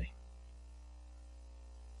eternity.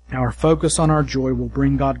 Our focus on our joy will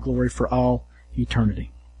bring God glory for all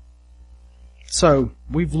eternity. So,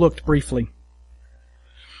 we've looked briefly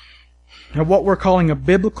at what we're calling a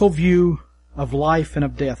biblical view of life and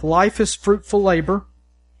of death. Life is fruitful labor.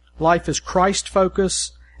 Life is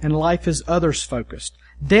Christ-focused. And life is others-focused.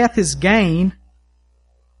 Death is gain.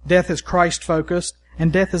 Death is Christ-focused.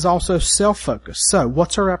 And death is also self-focused. So,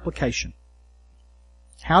 what's our application?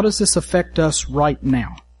 How does this affect us right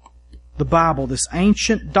now? The Bible, this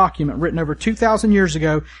ancient document written over 2,000 years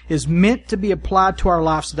ago, is meant to be applied to our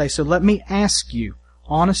lives today. So let me ask you,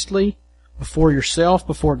 honestly, before yourself,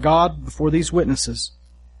 before God, before these witnesses,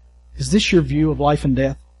 is this your view of life and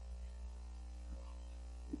death?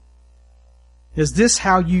 Is this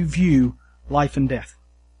how you view life and death?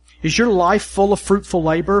 Is your life full of fruitful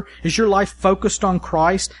labor? Is your life focused on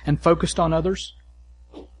Christ and focused on others?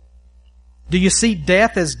 Do you see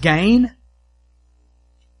death as gain?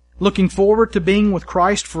 Looking forward to being with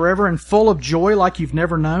Christ forever and full of joy like you've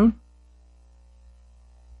never known?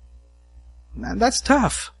 That's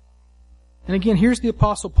tough. And again, here's the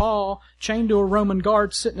Apostle Paul chained to a Roman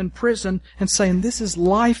guard sitting in prison and saying this is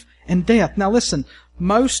life and death. Now listen,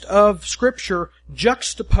 most of Scripture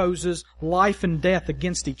juxtaposes life and death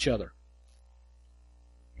against each other.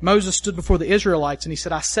 Moses stood before the Israelites and he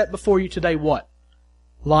said, I set before you today what?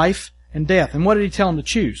 Life and death. And what did he tell them to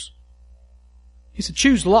choose? He said,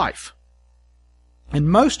 choose life. And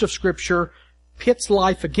most of Scripture pits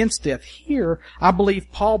life against death. Here, I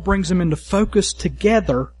believe Paul brings them into focus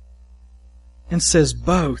together and says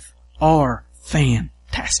both are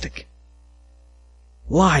fantastic.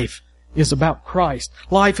 Life is about Christ.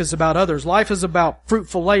 Life is about others. Life is about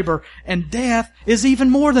fruitful labor. And death is even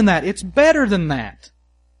more than that. It's better than that.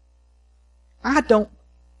 I don't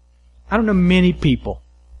know many people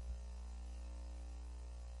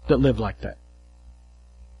that live like that.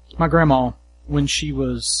 My grandma, when she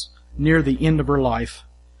was near the end of her life,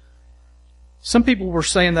 some people were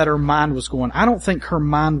saying that her mind was going. I don't think her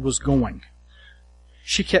mind was going.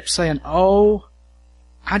 She kept saying, oh,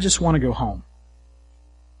 I just want to go home.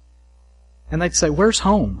 And they'd say, "Where's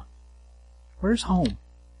home? Where's home?"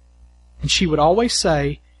 And she would always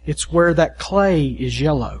say, "It's where that clay is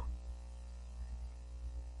yellow."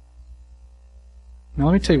 Now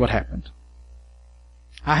let me tell you what happened.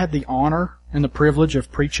 I had the honor and the privilege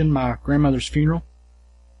of preaching my grandmother's funeral.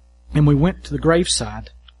 And we went to the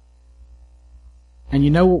graveside. And you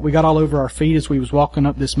know what we got all over our feet as we was walking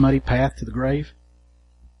up this muddy path to the grave?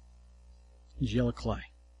 It was yellow clay.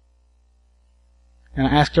 And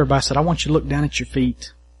I asked everybody, I said, "I want you to look down at your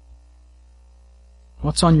feet.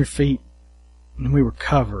 What's on your feet?" And we were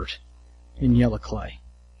covered in yellow clay.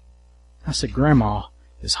 I said, "Grandma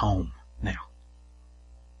is home now."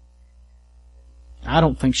 I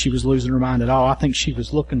don't think she was losing her mind at all. I think she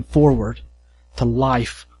was looking forward to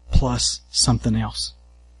life plus something else.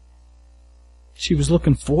 She was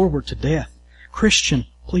looking forward to death. Christian,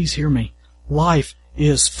 please hear me. Life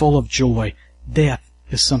is full of joy. Death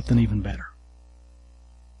is something even better.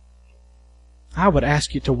 I would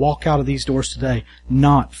ask you to walk out of these doors today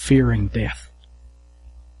not fearing death.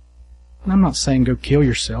 And I'm not saying go kill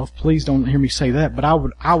yourself. Please don't hear me say that. But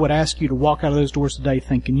I would ask you to walk out of those doors today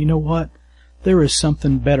thinking, you know what? There is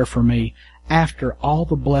something better for me after all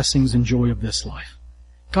the blessings and joy of this life.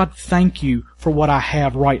 God, thank you for what I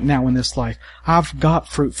have right now in this life. I've got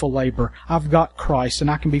fruitful labor. I've got Christ, and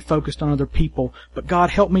I can be focused on other people. But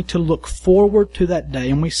God, help me to look forward to that day.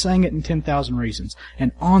 And we sang it in 10,000 Reasons.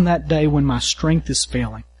 And on that day when my strength is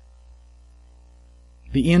failing,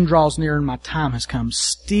 the end draws near and my time has come,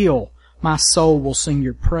 still my soul will sing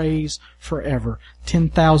your praise forever.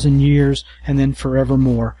 10,000 years and then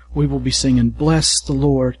forevermore. We will be singing, "Bless the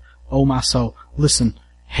Lord, O my soul." Listen,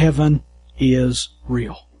 heaven is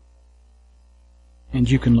real. And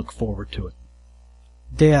you can look forward to it.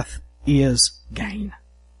 Death is gain.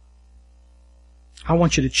 I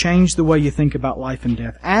want you to change the way you think about life and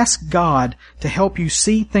death. Ask God to help you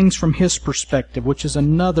see things from His perspective, which is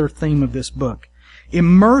another theme of this book.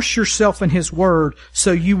 Immerse yourself in His Word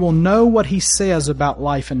so you will know what He says about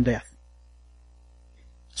life and death.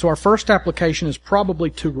 So our first application is probably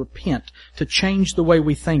to repent, to change the way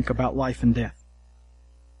we think about life and death.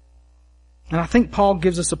 And I think Paul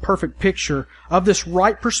gives us a perfect picture of this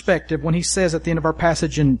right perspective when he says at the end of our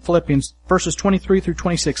passage in Philippians, verses 23 through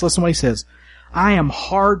 26, listen to what he says. "I am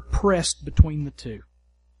hard pressed between the two."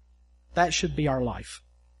 That should be our life.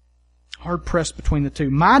 Hard pressed between the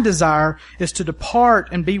two. "My desire is to depart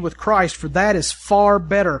and be with Christ, for that is far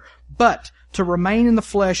better. But to remain in the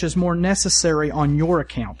flesh is more necessary on your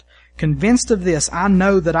account. Convinced of this, I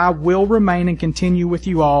know that I will remain and continue with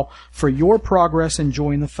you all for your progress and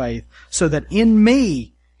joy in the faith, so that in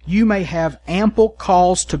me you may have ample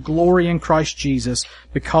cause to glory in Christ Jesus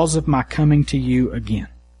because of my coming to you again."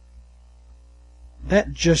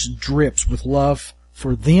 That just drips with love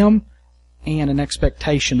for them and an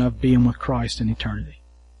expectation of being with Christ in eternity.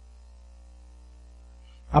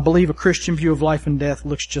 I believe a Christian view of life and death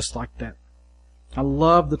looks just like that. I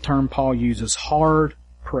love the term Paul uses, hard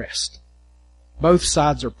pressed. Both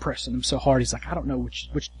sides are pressing him so hard. He's like, I don't know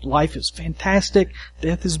which life is fantastic,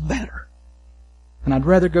 death is better. And I'd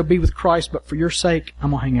rather go be with Christ, but for your sake,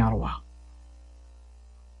 I'm going to hang out a while.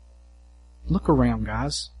 Look around,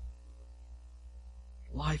 guys.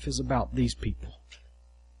 Life is about these people.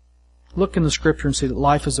 Look in the Scripture and see that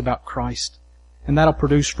life is about Christ. And that'll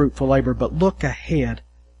produce fruitful labor. But look ahead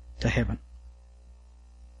to heaven.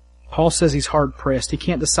 Paul says he's hard-pressed. He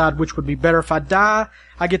can't decide which would be better. If I die,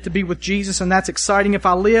 I get to be with Jesus, and that's exciting. If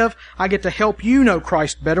I live, I get to help you know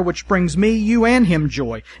Christ better, which brings me, you, and Him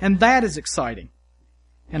joy. And that is exciting.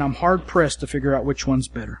 And I'm hard-pressed to figure out which one's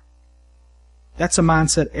better. That's a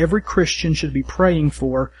mindset every Christian should be praying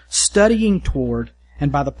for, studying toward, and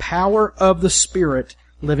by the power of the Spirit,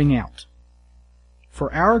 living out.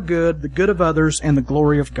 For our good, the good of others, and the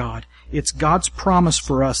glory of God. It's God's promise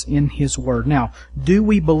for us in His Word. Now, do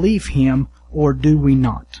we believe Him or do we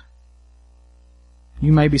not?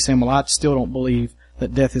 You may be saying, well, I still don't believe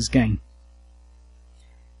that death is gain.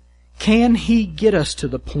 Can He get us to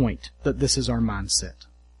the point that this is our mindset?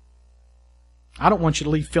 I don't want you to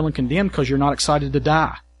leave feeling condemned because you're not excited to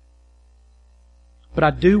die. But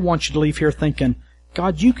I do want you to leave here thinking,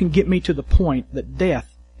 God, you can get me to the point that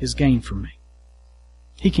death is gain for me.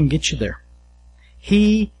 He can get you there.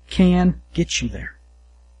 He can get you there.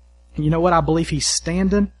 And you know what? I believe He's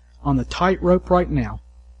standing on the tightrope right now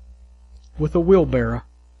with a wheelbarrow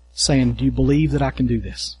saying, do you believe that I can do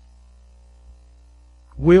this?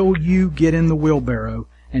 Will you get in the wheelbarrow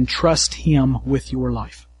and trust Him with your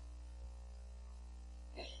life?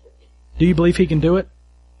 Do you believe He can do it?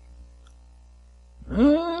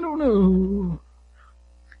 I don't know.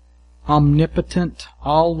 Omnipotent,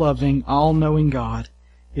 all-loving, all-knowing God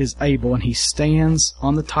is able, and He stands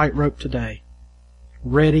on the tightrope today,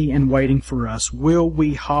 ready and waiting for us. Will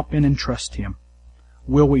we hop in and trust Him?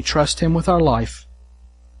 Will we trust Him with our life?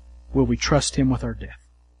 Will we trust Him with our death?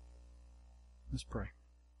 Let's pray.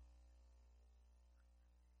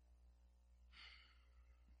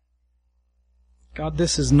 God,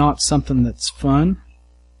 this is not something that's fun,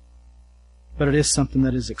 but it is something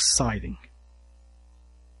that is exciting.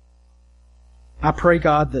 I pray,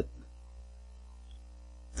 God, that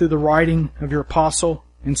through the writing of your apostle,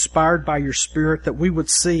 inspired by your Spirit, that we would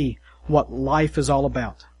see what life is all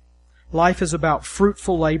about. Life is about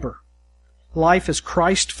fruitful labor. Life is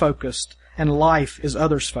Christ-focused, and life is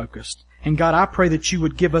others-focused. And God, I pray that you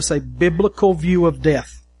would give us a biblical view of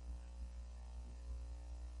death.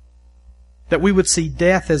 That we would see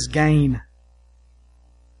death as gain.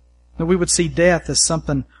 That we would see death as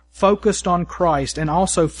something focused on Christ and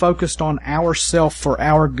also focused on ourself for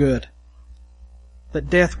our good. That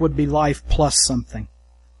death would be life plus something.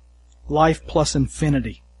 Life plus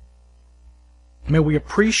infinity. May we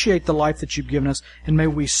appreciate the life that you've given us, and may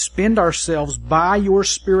we spend ourselves by your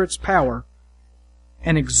Spirit's power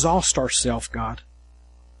and exhaust ourselves, God,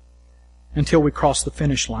 until we cross the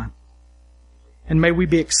finish line. And may we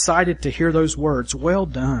be excited to hear those words, "Well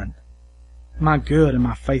done, my good and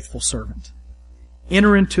my faithful servant."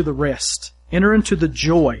 Enter into the rest. Enter into the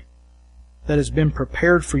joy that has been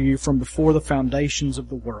prepared for you from before the foundations of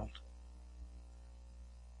the world.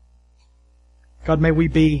 God, may we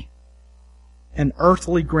be an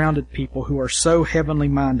earthly grounded people who are so heavenly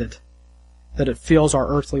minded that it fills our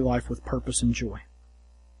earthly life with purpose and joy.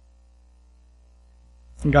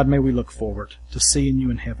 And God, may we look forward to seeing you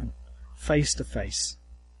in heaven, face to face,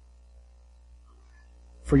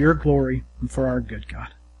 for your glory and for our good,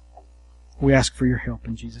 God. We ask for your help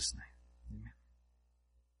in Jesus' name.